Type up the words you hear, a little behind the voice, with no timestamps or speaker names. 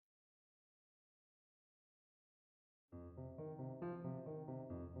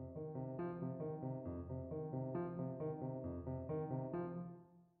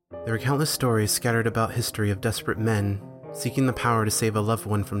There are countless stories scattered about history of desperate men seeking the power to save a loved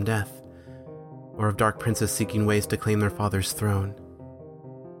one from death, or of dark princes seeking ways to claim their father's throne.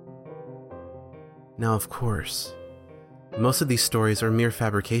 Now, of course, most of these stories are mere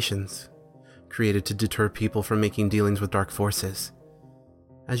fabrications, created to deter people from making dealings with dark forces.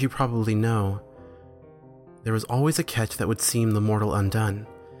 As you probably know, there was always a catch that would seem the mortal undone,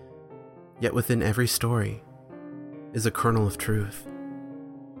 yet within every story is a kernel of truth.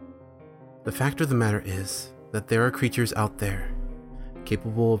 The fact of the matter is that there are creatures out there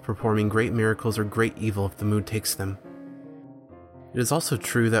capable of performing great miracles or great evil if the mood takes them. It is also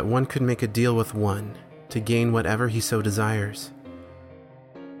true that one could make a deal with one to gain whatever he so desires.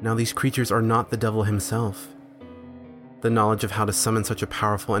 Now, these creatures are not the devil himself. The knowledge of how to summon such a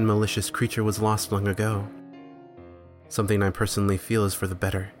powerful and malicious creature was lost long ago, something I personally feel is for the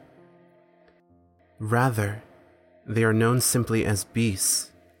better. Rather, they are known simply as beasts.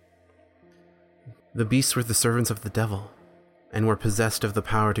 The beasts were the servants of the devil, and were possessed of the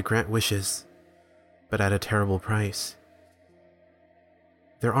power to grant wishes, but at a terrible price.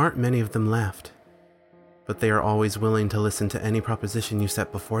 There aren't many of them left, but they are always willing to listen to any proposition you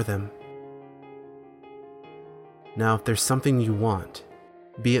set before them. Now, if there's something you want,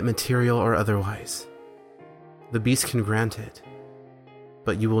 be it material or otherwise, the beast can grant it,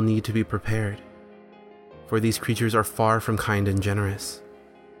 but you will need to be prepared, for these creatures are far from kind and generous.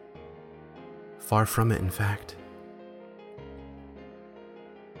 Far from it, in fact.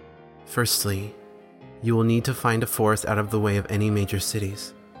 Firstly, you will need to find a forest out of the way of any major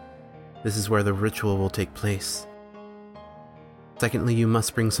cities. This is where the ritual will take place. Secondly, you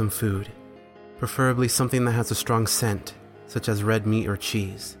must bring some food, preferably something that has a strong scent, such as red meat or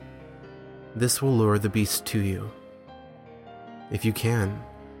cheese. This will lure the beast to you. If you can,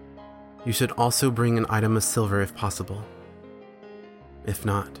 you should also bring an item of silver if possible. If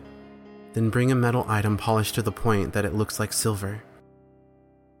not, then bring a metal item polished to the point that it looks like silver.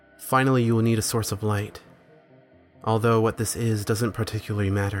 Finally, you will need a source of light, although what this is doesn't particularly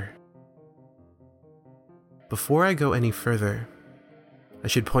matter. Before I go any further, I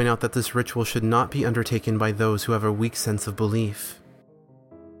should point out that this ritual should not be undertaken by those who have a weak sense of belief.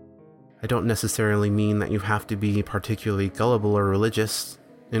 I don't necessarily mean that you have to be particularly gullible or religious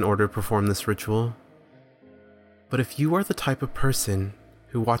in order to perform this ritual, but if you are the type of person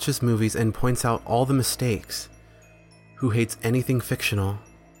who watches movies and points out all the mistakes, who hates anything fictional,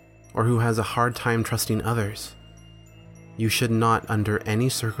 or who has a hard time trusting others, you should not, under any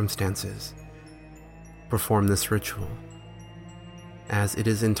circumstances, perform this ritual, as it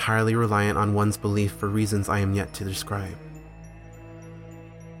is entirely reliant on one's belief for reasons I am yet to describe.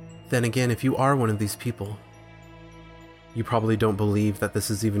 Then again, if you are one of these people, you probably don't believe that this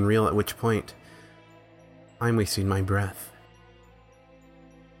is even real, at which point, I'm wasting my breath.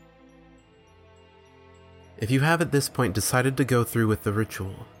 If you have at this point decided to go through with the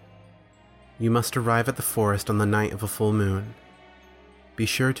ritual, you must arrive at the forest on the night of a full moon. Be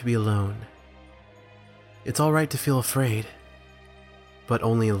sure to be alone. It's alright to feel afraid, but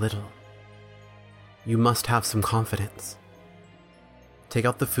only a little. You must have some confidence. Take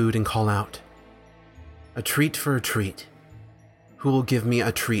out the food and call out, "A treat for a treat. Who will give me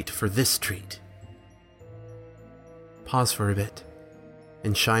a treat for this treat?" Pause for a bit,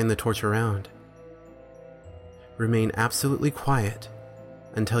 and shine the torch around. Remain absolutely quiet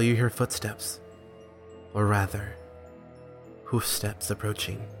until you hear footsteps, or rather, hoofsteps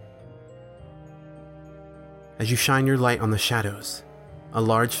approaching. As you shine your light on the shadows, a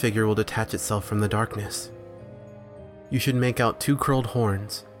large figure will detach itself from the darkness. You should make out 2 curled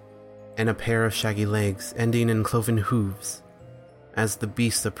horns, and a pair of shaggy legs ending in cloven hooves, as the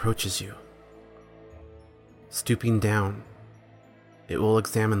beast approaches you. Stooping down, it will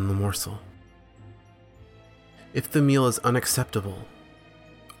examine the morsel. If the meal is unacceptable,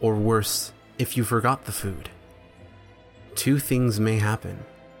 or worse, if you forgot the food, 2 things may happen.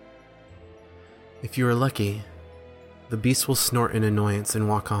 If you are lucky, the beast will snort in annoyance and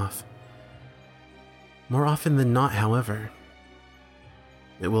walk off. More often than not, however,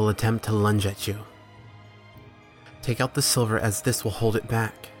 it will attempt to lunge at you. Take out the silver, as this will hold it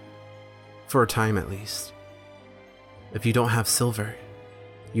back, for a time at least. If you don't have silver,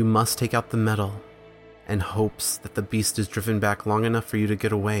 you must take out the metal and hopes that the beast is driven back long enough for you to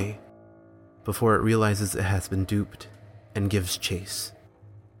get away before it realizes it has been duped and gives chase.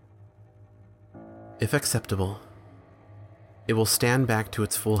 If acceptable, it will stand back to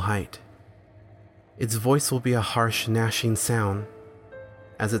its full height. Its voice will be a harsh, gnashing sound,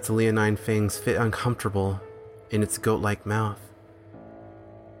 as its leonine fangs fit uncomfortable in its goat-like mouth,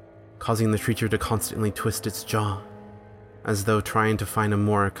 causing the creature to constantly twist its jaw, as though trying to find a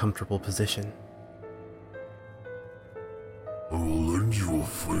more comfortable position. I will lend you a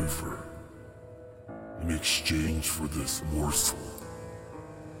favor in exchange for this morsel.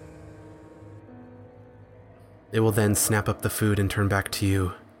 It will then snap up the food and turn back to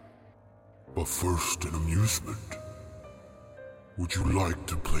you. But first, an amusement. Would you like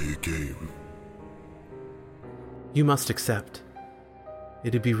to play a game? You must accept.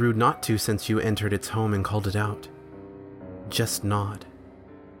 It'd be rude not to since you entered its home and called it out. Just nod.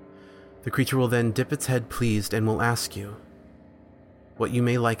 The creature will then dip its head pleased and will ask you what you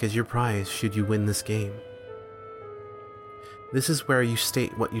may like as your prize should you win this game. This is where you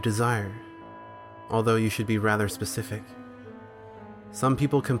state what you desire, although you should be rather specific. Some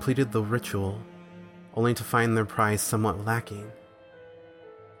people completed the ritual, only to find their prize somewhat lacking.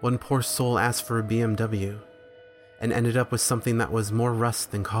 One poor soul asked for a BMW, and ended up with something that was more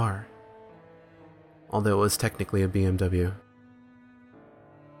rust than car, although it was technically a BMW.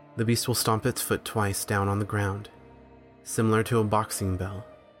 The beast will stomp its foot twice down on the ground, similar to a boxing bell,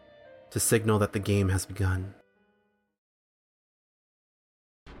 to signal that the game has begun.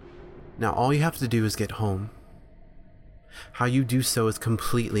 Now all you have to do is get home. How you do so is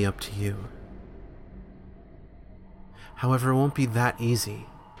completely up to you. However, it won't be that easy,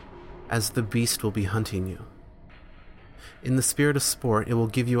 as the beast will be hunting you. In the spirit of sport, it will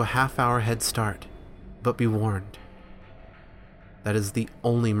give you a half-hour head start, but be warned. That is the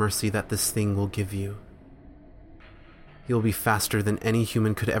only mercy that this thing will give you. He will be faster than any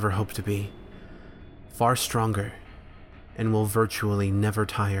human could ever hope to be, far stronger, and will virtually never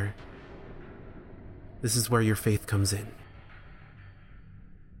tire. This is where your faith comes in.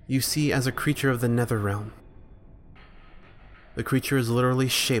 You see, as a creature of the nether realm, the creature is literally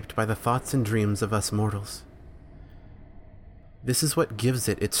shaped by the thoughts and dreams of us mortals. This is what gives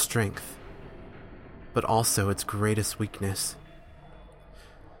it its strength, but also its greatest weakness.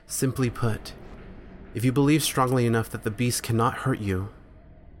 Simply put, if you believe strongly enough that the beast cannot hurt you,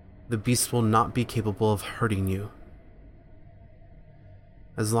 the beast will not be capable of hurting you.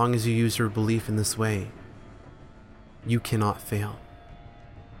 As long as you use your belief in this way, you cannot fail.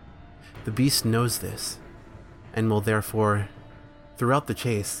 The beast knows this, and will therefore, throughout the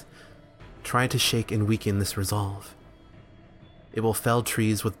chase, try to shake and weaken this resolve. It will fell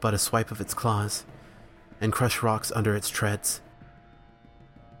trees with but a swipe of its claws, and crush rocks under its treads.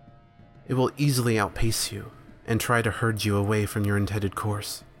 It will easily outpace you, and try to herd you away from your intended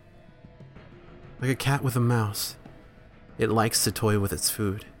course. Like a cat with a mouse, it likes to toy with its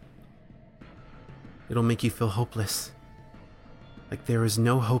food. It'll make you feel hopeless, like there is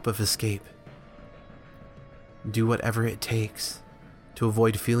no hope of escape. Do whatever it takes to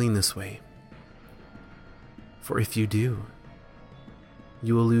avoid feeling this way. For if you do,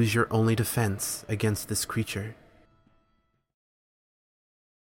 you will lose your only defense against this creature.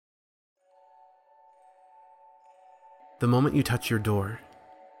 The moment you touch your door,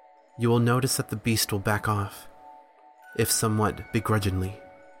 you will notice that the beast will back off, if somewhat begrudgingly.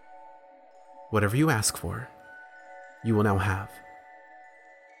 Whatever you ask for, you will now have.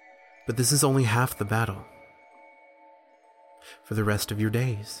 But this is only half the battle. For the rest of your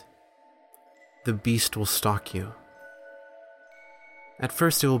days, the beast will stalk you. At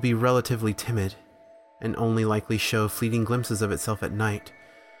first it will be relatively timid, and only likely show fleeting glimpses of itself at night,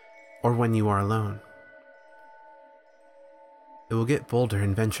 or when you are alone. It will get bolder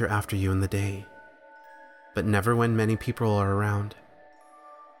and venture after you in the day, but never when many people are around.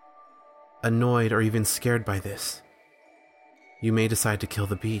 Annoyed or even scared by this, you may decide to kill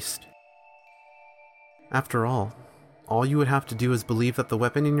the beast. After all you would have to do is believe that the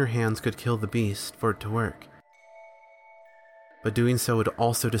weapon in your hands could kill the beast for it to work. But doing so would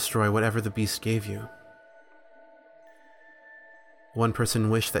also destroy whatever the beast gave you. One person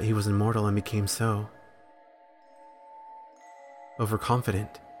wished that he was immortal and became so.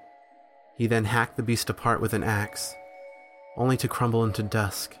 Overconfident, he then hacked the beast apart with an axe, only to crumble into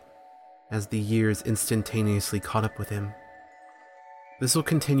dust as the years instantaneously caught up with him. This will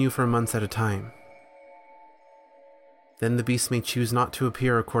continue for months at a time. Then the beast may choose not to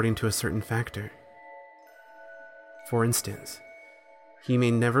appear according to a certain factor. For instance, he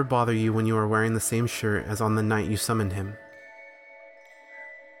may never bother you when you are wearing the same shirt as on the night you summoned him.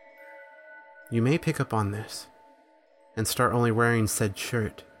 You may pick up on this, and start only wearing said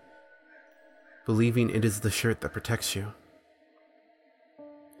shirt, believing it is the shirt that protects you.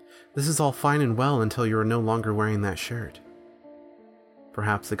 This is all fine and well until you are no longer wearing that shirt.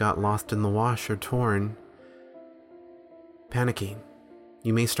 Perhaps it got lost in the wash or torn. Panicking,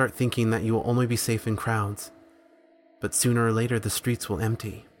 you may start thinking that you will only be safe in crowds, but sooner or later the streets will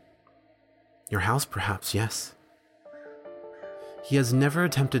empty. Your house perhaps, yes. He has never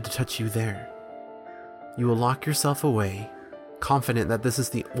attempted to touch you there. You will lock yourself away, confident that this is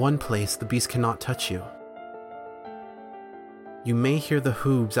the one place the beast cannot touch you. You may hear the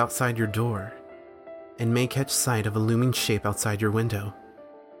hooves outside your door, and may catch sight of a looming shape outside your window.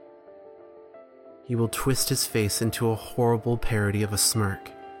 He will twist his face into a horrible parody of a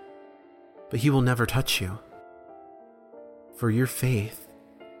smirk, but he will never touch you, for your faith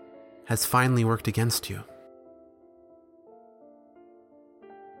has finally worked against you.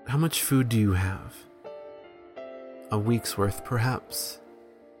 How much food do you have? A week's worth, perhaps.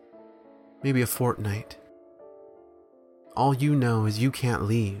 Maybe a fortnight. All you know is you can't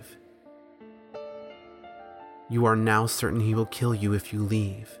leave. You are now certain he will kill you if you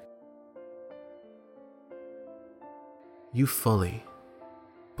leave. You fully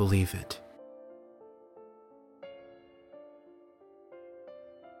believe it.